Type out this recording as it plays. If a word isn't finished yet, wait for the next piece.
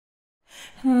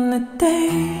In the day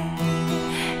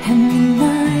and the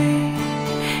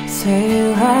night, say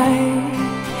it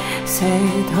right, say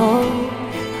it whole.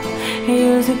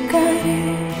 Use a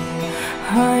guide,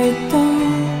 or you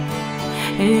don't.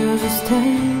 Use a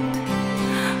stand,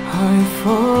 or you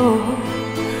fall.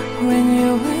 When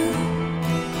you will,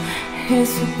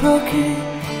 it's a broken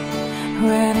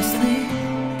when I sleep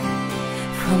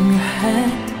from your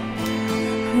head.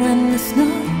 When there's no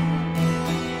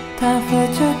time for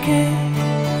joking,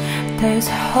 there's a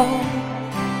hole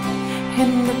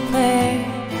in the play.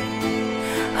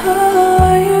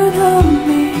 Oh, you don't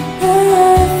mean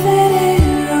nothing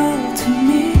at all to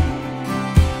me.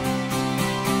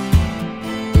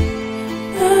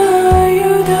 No,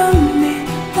 you don't mean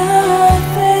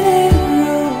nothing at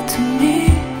all to me.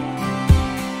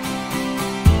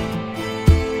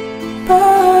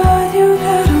 But you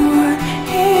got what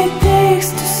it takes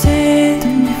to set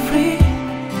me free.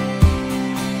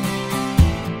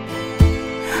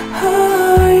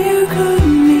 Oh, you could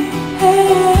mean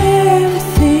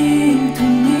everything to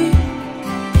me.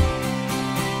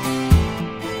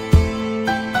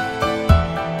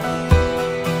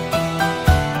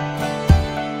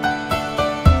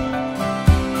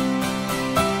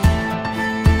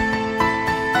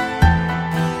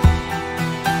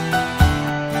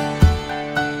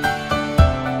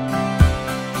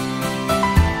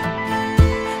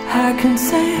 I can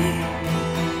say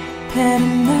that I'm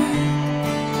not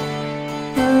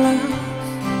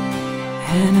lost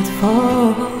and it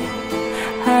falls.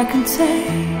 I can say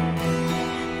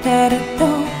that I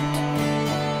don't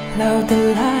love the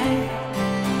light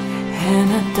and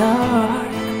the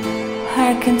dark. I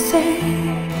can say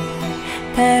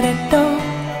that I don't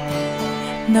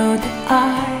know that I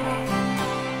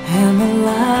am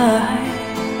alive,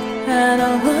 and I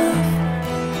love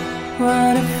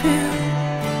what I feel.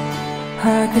 I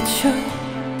could show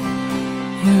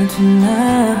you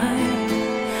tonight.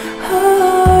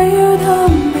 Oh, you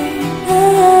don't mean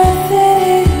nothing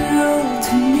at all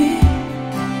to me.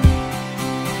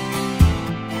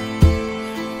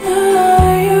 No,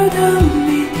 you don't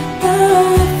mean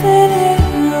nothing at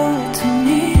all to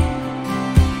me.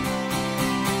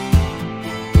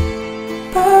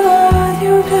 But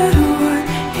you got what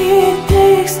it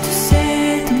takes to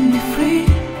set me free.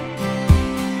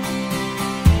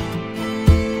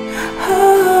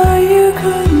 Oh, you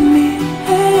could mean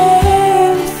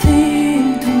everything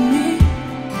to me.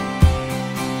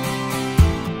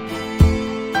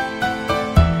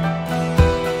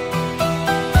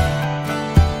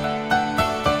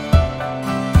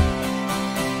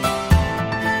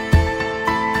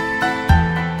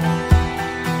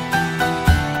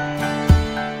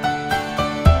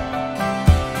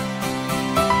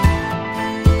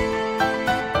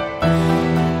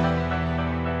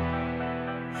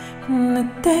 In the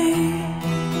day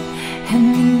and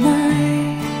the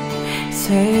night,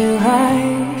 say it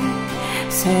right,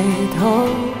 say it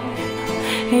whole.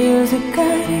 Use a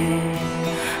guide,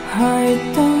 or you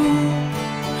don't.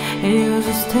 Use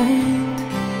a stand,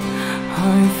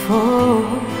 or you fall.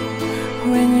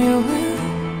 When you will,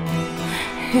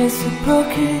 it's a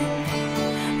broken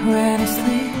when I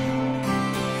sleep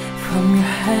from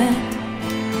your head.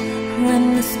 When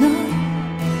there's no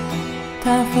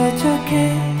time for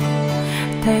joking,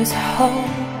 there's a hole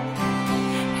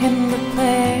in the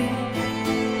play.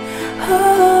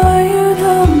 Oh, you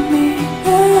don't mean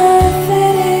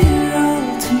nothing at all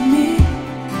to me.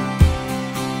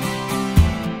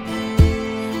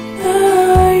 No,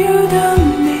 you don't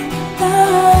mean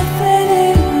nothing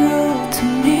at all to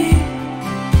me.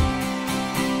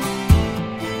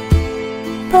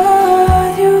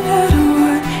 But you got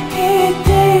what it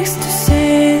takes to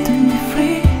set me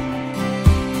free.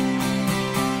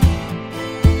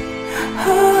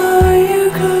 Oh, you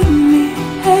could mean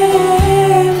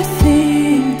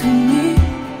everything to me.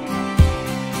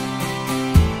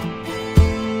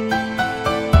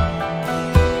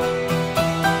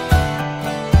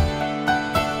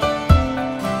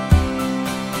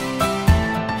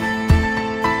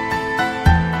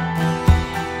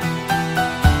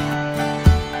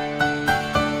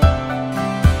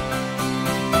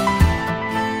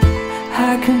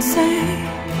 I can say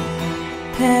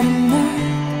that I'm not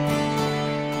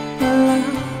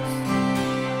lost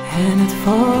and it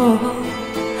falls.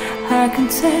 I can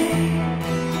say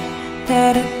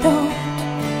that I don't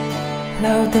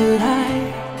love the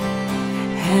light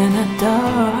and the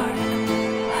dark.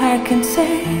 I can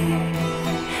say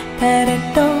that I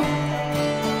don't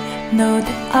know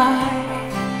that I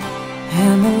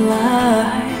am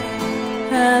alive,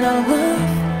 and I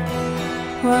love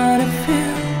what I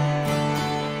feel.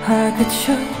 I could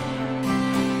show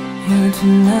you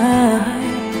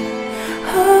tonight.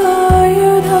 Oh,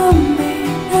 you don't mean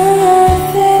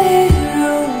nothing at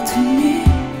all to me.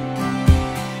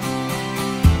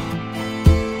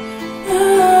 No,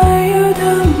 you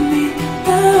don't mean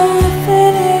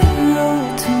nothing at all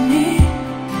to me.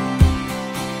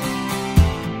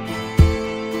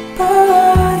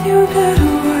 But you got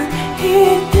what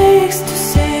it takes to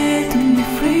set me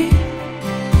free.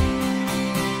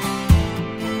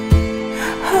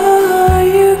 Oh,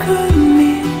 you could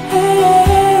mean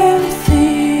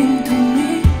everything to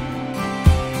me.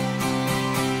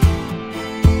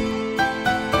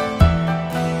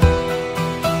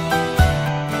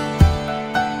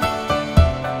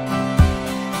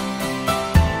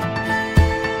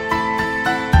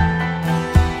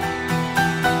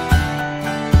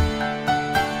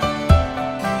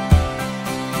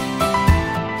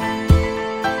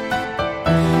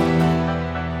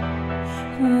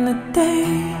 In the day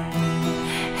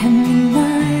and the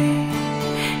night,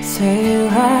 say it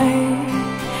right,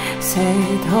 say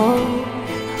it whole.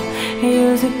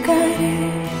 Use a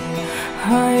guide,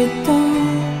 or you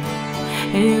don't.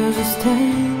 Use a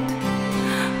stand,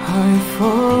 or you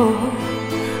fall.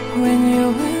 When you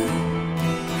will,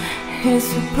 it's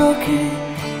so broken.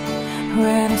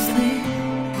 When I sleep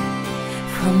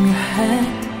from your head,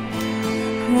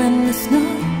 when there's no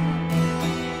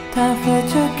time for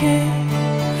joking,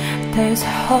 there's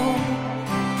a hole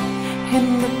in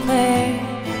the play.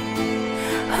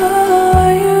 Oh,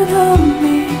 you don't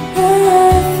mean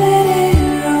nothing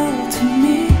at all to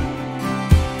me.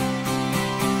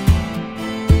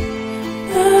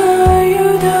 No, you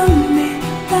don't mean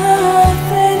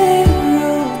nothing at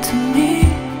all to me.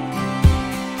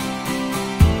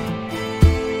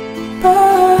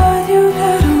 But you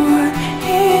got what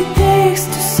it takes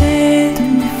to set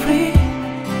me free.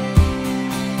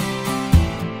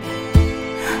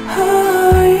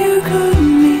 Oh, you could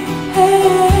mean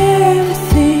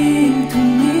everything to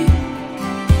me.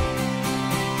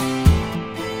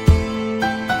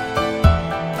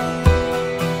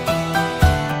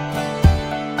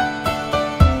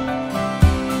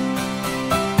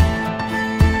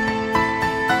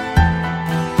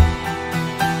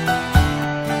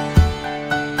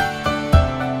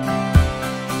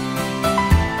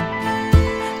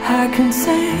 I can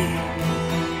say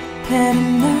that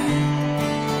I'm not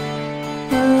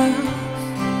lost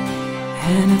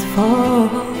and it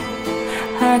falls.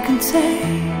 I can say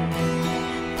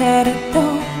that I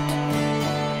don't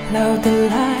love the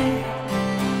light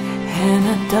and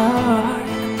the dark.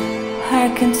 I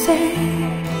can say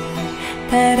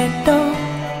that I don't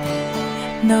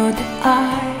know that I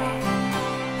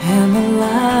am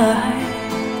alive,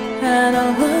 and I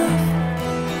love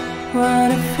what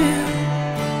I feel.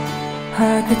 I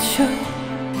could show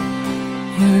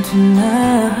you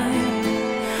tonight.